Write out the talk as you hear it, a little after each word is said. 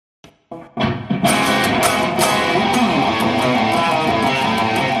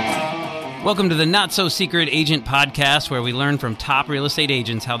Welcome to the Not So Secret Agent Podcast, where we learn from top real estate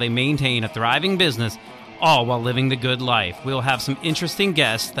agents how they maintain a thriving business, all while living the good life. We'll have some interesting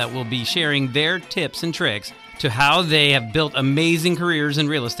guests that will be sharing their tips and tricks to how they have built amazing careers in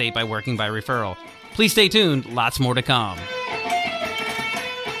real estate by working by referral. Please stay tuned. Lots more to come.